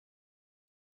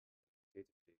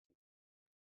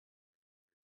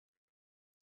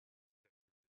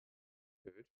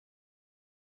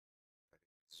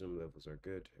Zoom levels are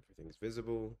good. Everything's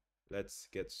visible. Let's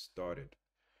get started.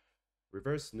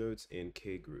 Reverse nodes in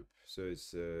K group. So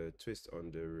it's a twist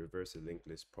on the reverse a linked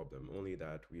list problem, only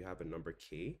that we have a number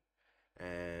K,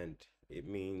 and it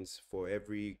means for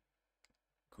every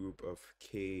group of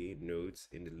K nodes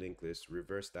in the linked list,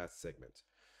 reverse that segment.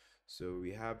 So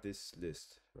we have this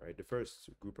list, right? The first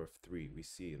group of 3 we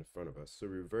see in front of us. So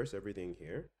reverse everything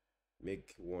here,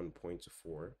 make 1 point to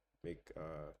 4, make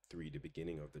 3 the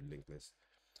beginning of the linked list,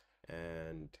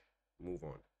 and move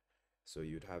on. So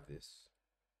you'd have this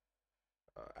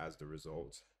as the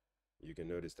result. You can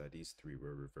notice that these 3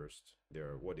 were reversed.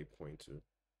 They're what they point to.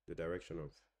 The direction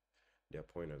of their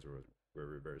pointers were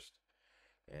reversed,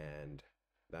 and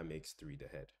that makes 3 the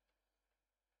head.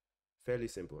 Fairly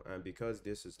simple. And because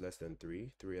this is less than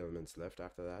 3 elements left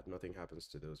after that, nothing happens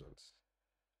to those ones.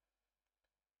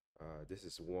 This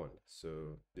is 1,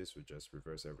 so this would just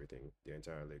reverse everything, the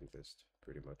entire linked list,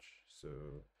 pretty much.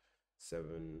 So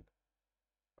 7,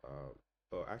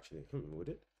 oh, actually, would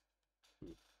it?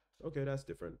 Okay, that's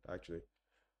different, actually.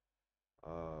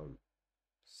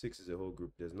 6 is a whole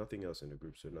group. There's nothing else in the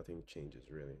group, so nothing changes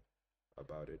really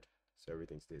about it. So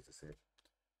everything stays the same.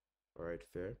 All right,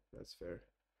 fair. That's fair.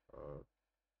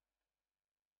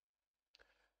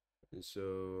 And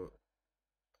so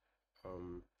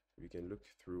we can look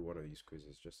through one of these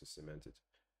quizzes just to cement it.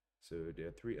 So there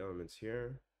are 3 elements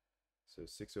here. So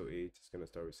 608 is going to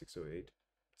start with 608.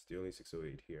 It's the only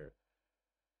 608 here.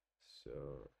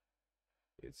 So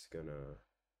it's gonna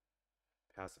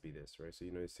has to be this, right? So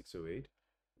you know it's 608,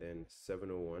 then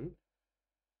 701,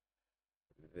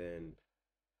 then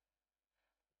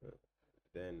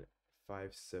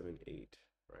 578,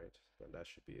 right? And that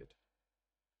should be it,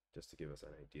 just to give us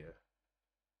an idea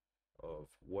of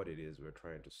what it is we're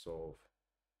trying to solve.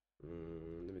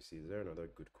 Let me see, is there another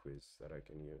good quiz that I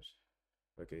can use?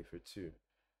 Okay, for 2,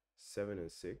 7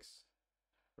 and 6,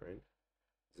 right?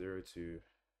 0, 2,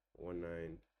 1,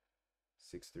 9,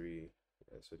 6, 3.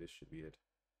 Yeah, so this should be it.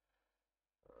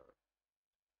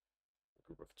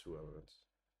 Group of 2 elements.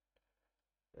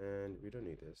 And we don't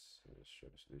need this. Let's show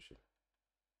the solution.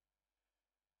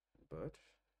 But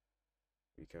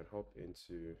we can hop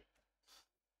into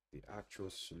the actual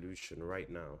solution right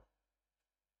now,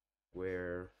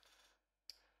 where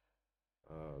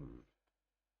you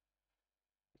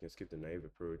can skip the naive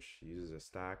approach. He uses a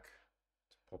stack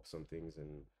to pop some things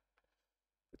and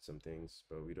put some things,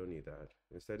 but we don't need that.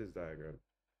 Instead, this diagram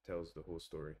tells the whole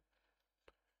story.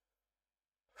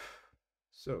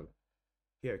 So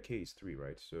here K is 3,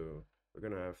 right? So we're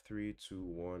gonna have 3, 2,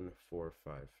 1, 4,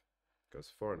 5,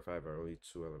 because 4 and 5 are only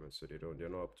 2 elements, so they're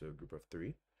not up to a group of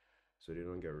 3, so they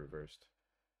don't get reversed.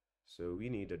 So we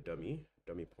need a dummy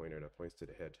pointer that points to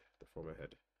the head, the former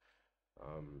head.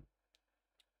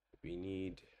 We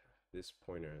need this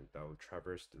pointer that will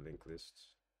traverse the linked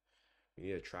list. We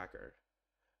need a tracker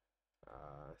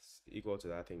equal to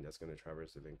that thing that's going to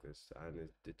traverse the linked list, and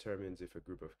it determines if a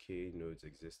group of K nodes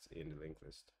exists in the linked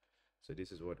list. So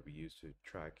this is what we use to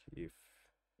track if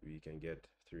we can get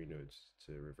 3 nodes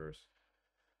to reverse.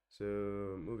 So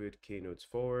move it K nodes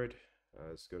forward.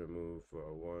 It's going to move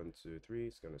 1, 2, 3.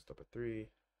 It's going to stop at 3.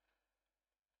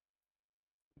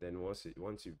 Then once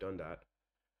you've done that,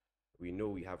 we know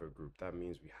we have a group. That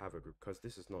means we have a group, because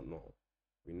this is not null.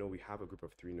 We know we have a group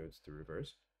of 3 nodes to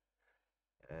reverse.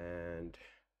 And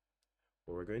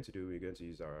what we're going to do, we're going to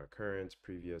use our current,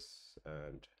 previous,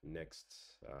 and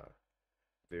next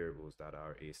variables that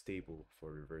are a stable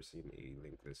for reversing a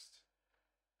linked list.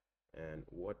 And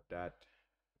what that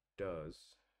does,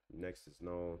 next is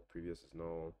null, previous is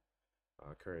null,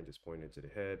 current is pointed to the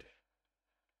head.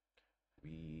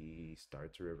 We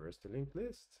start to reverse the linked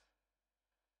list,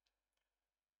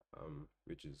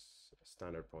 which is a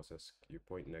standard process. You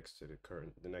point next to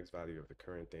the next value of the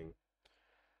current thing,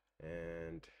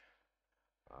 and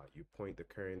you point the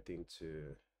current thing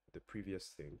to the previous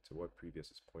thing, to what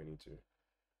previous is pointing to.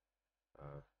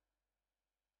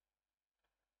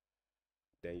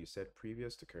 Then you set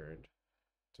previous to current,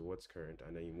 to what's current,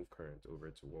 and then you move current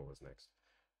over to what was next.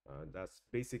 That's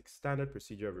basic standard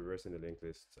procedure of reversing the linked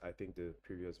list. I think the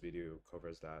previous video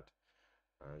covers that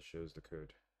and shows the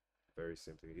code very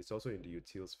simply. It's also in the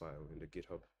utils file in the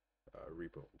GitHub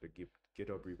repo, the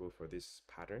GitHub repo for this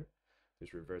pattern,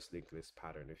 this reverse linked list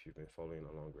pattern. If you've been following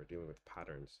along, we're dealing with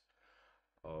patterns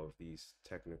of these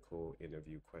technical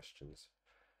interview questions.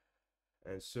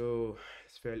 And so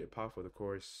it's fairly powerful, the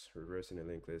course, reversing a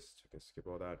linked list. You can skip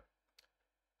all that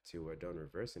till we're done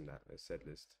reversing that set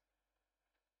list.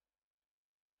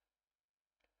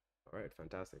 All right,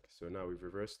 fantastic. So now we've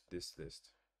reversed this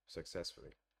list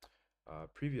successfully.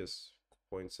 Previous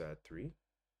points at 3,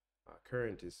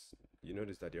 Current is, you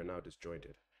notice that they're now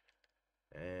disjointed.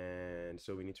 And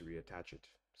so we need to reattach it.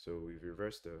 So we've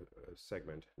reversed the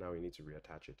segment. Now we need to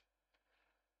reattach it.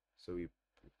 So we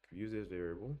use this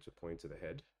variable to point to the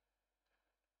head.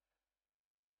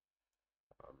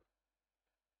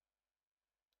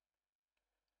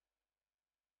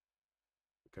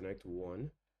 Connect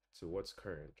 1 to what's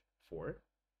current, 4.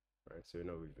 Right, so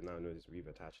we've now noticed we've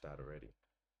attached that already.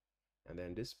 And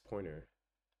then this pointer,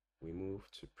 we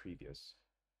move to previous.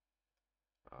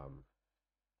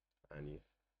 And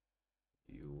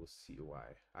you will see why.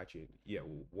 Actually, yeah,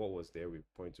 what was there, we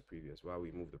point to previous. While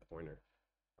we move the pointer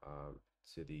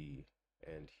to the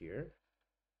end here,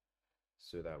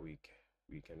 so that we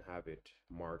can have it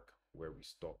mark where we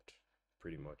stopped,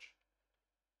 pretty much.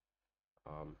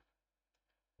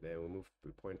 Then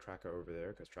we point tracker over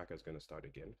there, because tracker is going to start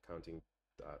again, counting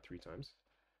 3 times.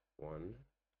 1,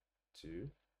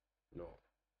 2, no,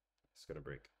 it's going to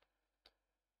break.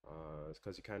 It's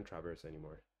because you can't traverse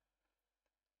anymore.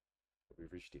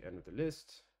 We've reached the end of the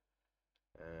list,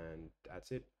 and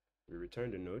that's it. We return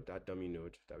the node, that dummy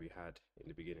node that we had in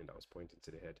the beginning that was pointing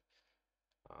to the head.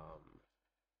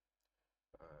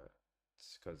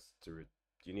 It's because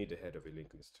you need the head of a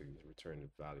linked list to return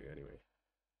the value anyway.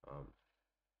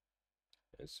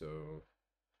 And so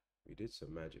we did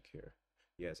some magic here.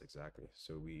 Yes, exactly.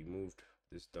 So we moved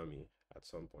this dummy at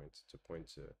some point to point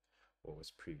to what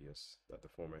was previous, that the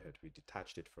former head. We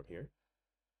detached it from here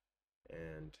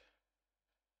and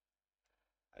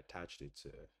attached it to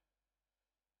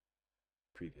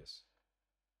previous,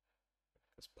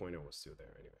 because pointer was still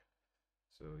there anyway.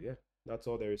 So yeah, that's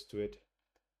all there is to it.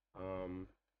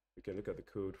 We can look at the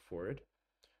code for it.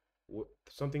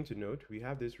 Something to note, we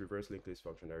have this reverse linked list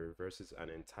function that reverses an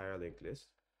entire linked list.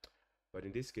 But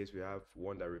in this case, we have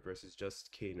one that reverses just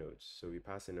k nodes. So we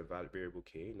pass in a variable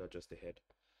k, not just the head.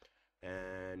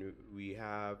 And we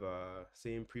have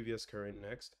same previous, current,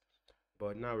 next.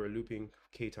 But now we're looping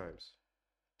k times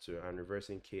and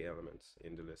reversing k elements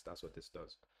in the list. That's what this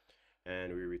does.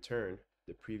 And we return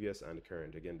the previous and the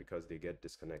current, again, because they get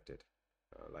disconnected,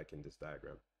 like in this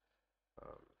diagram.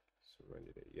 So when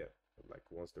did they, yeah, like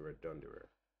once they were done, they were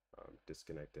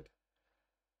disconnected.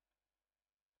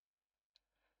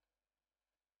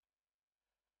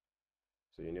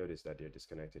 So you notice that they're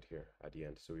disconnected here at the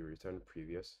end. So we return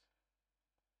previous.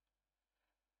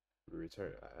 We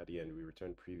return at the end, we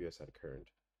return previous and current.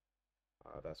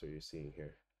 That's what you're seeing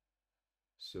here.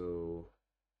 So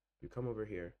you come over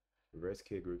here, reverse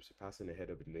k groups, you pass in the head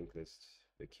of the linked list,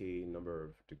 the k number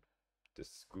of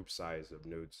this group size of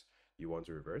nodes you want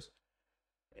to reverse,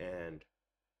 and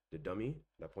the dummy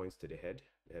that points to the head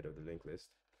of the linked list,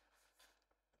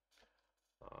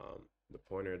 the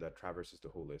pointer that traverses the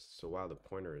whole list. So while the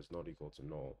pointer is not equal to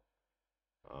null,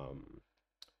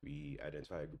 we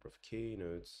identify a group of k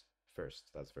nodes first.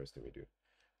 That's the first thing we do.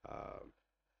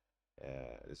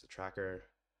 There's a tracker.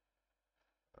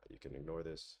 You can ignore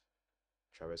this.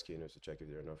 Traverse k nodes to check if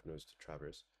there are enough nodes to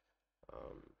traverse.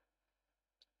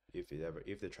 If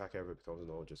the tracker ever becomes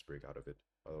null, just break out of it.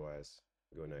 Otherwise,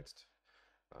 go next.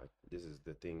 This is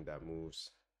the thing that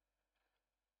moves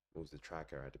the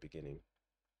tracker at the beginning.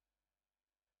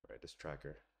 Right, this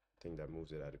tracker thing that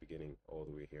moves it at the beginning all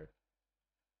the way here.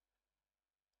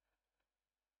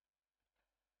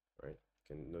 Right,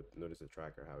 you can notice the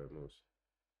tracker, how it moves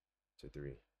to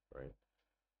 3, right?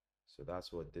 So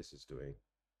that's what this is doing.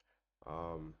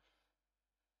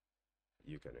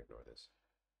 You can ignore this.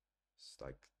 It's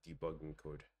like debugging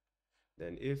code.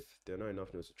 Then if there are not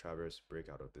enough nodes to traverse, break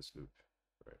out of this loop,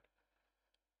 right?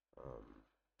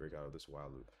 Break out of this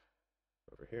while loop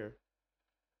over here.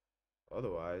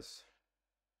 Otherwise,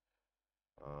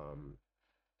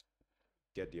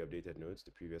 get the updated nodes,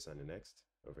 the previous and the next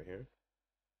over here,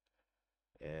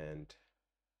 and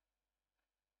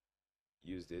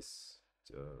use this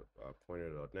to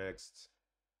pointer.next.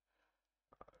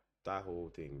 That whole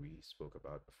thing we spoke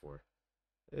about before.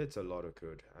 It's a lot of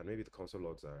code, and maybe the console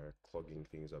logs are clogging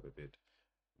things up a bit,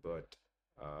 but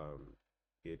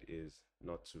it is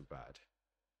not too bad.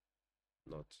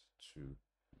 Not too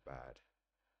bad.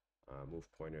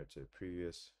 Move pointer to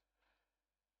previous.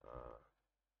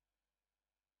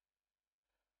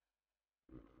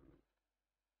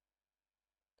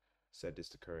 Set this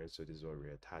to current, so this is what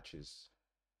reattaches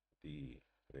the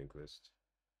linked list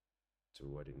to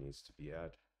what it needs to be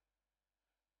at,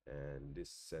 and this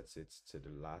sets it to the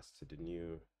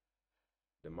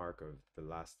mark of the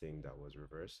last thing that was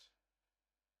reversed.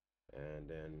 And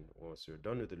then once you're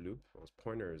done with the loop, once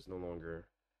pointer is no longer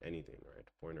anything, right,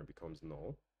 pointer becomes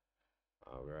null,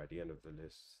 we're at the end of the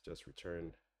list. Just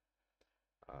return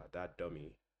that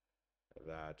dummy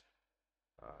that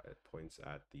it points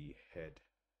at the head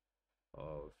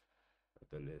of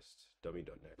the list,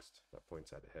 dummy.next, that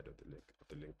points at the head of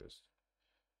the linked list.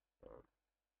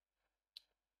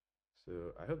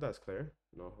 So I hope that's clear.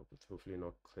 No, hopefully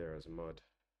not clear as mud.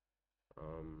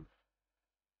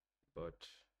 But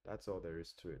that's all there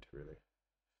is to it, really.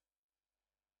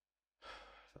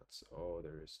 That's all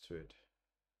there is to it.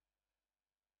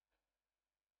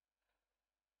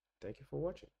 Thank you for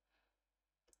watching.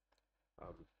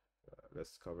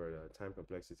 Let's cover the time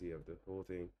complexity of the whole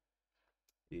thing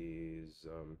is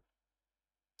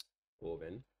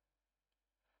O(n),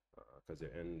 because there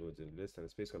are n nodes in the list, and the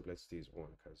space complexity is 1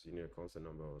 because you need a constant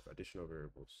number of additional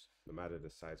variables, no matter the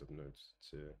size of nodes,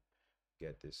 to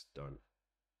get this done.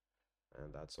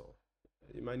 And that's all.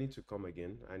 You might need to come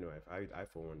again. I know I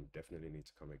for one definitely need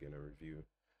to come again and review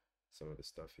some of the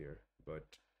stuff here, but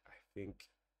I think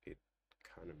it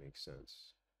kind of makes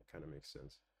sense. It kind of makes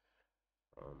sense.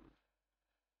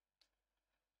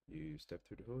 You step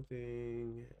through the whole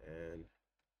thing, and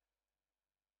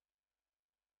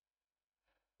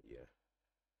yeah,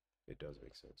 it does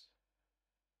make sense.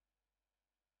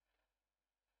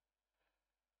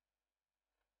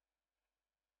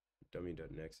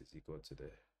 Dummy.next is equal to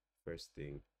the first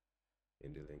thing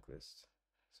in the linked list.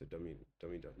 So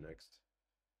dummy.next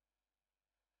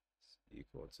is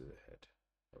equal to the head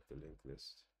of the linked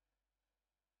list.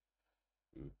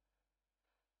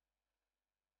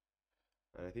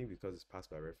 And I think because it's passed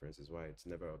by reference is why it's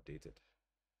never updated,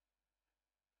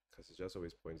 because it just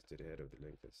always points to the head of the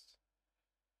linked list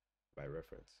by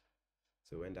reference.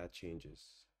 So when that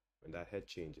changes, when that head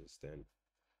changes, then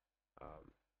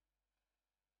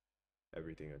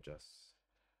everything adjusts,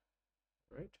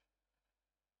 right?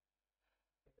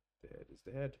 The head is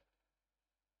the head.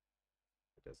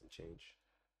 It doesn't change.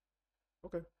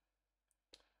 Okay.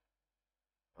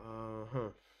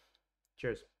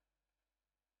 Cheers.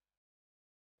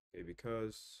 Okay,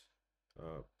 because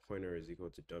pointer is equal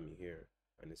to dummy here,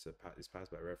 and it's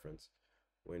passed by reference.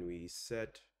 When we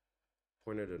set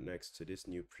pointer.next to this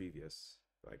new previous,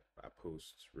 like a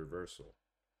post reversal,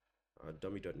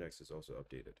 dummy.next is also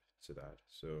updated to that.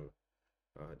 So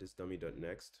this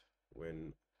dummy.next,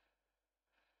 when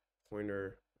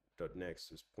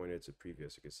pointer.next is pointed to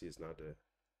previous, you can see it's not the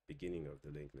beginning of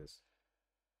the linked list.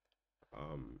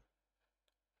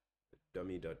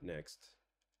 Dummy.next,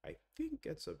 I think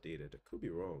gets updated. It could be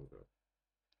wrong though.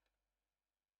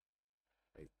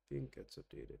 I think it's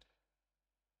updated.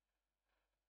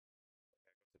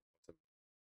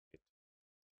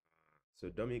 So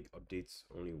dummy updates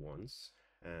only once,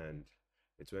 and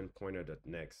it's when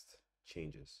pointer.next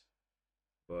changes.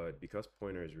 But because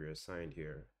pointer is reassigned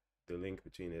here, the link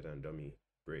between it and dummy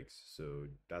breaks. So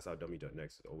that's how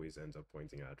dummy.next always ends up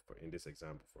pointing at, in this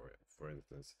example, for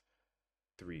instance,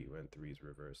 3 when 3 is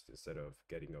reversed instead of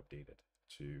getting updated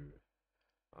to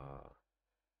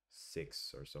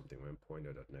 6 or something when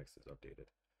pointer.next is updated.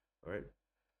 All right.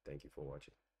 Thank you for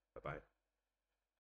watching. Bye-bye.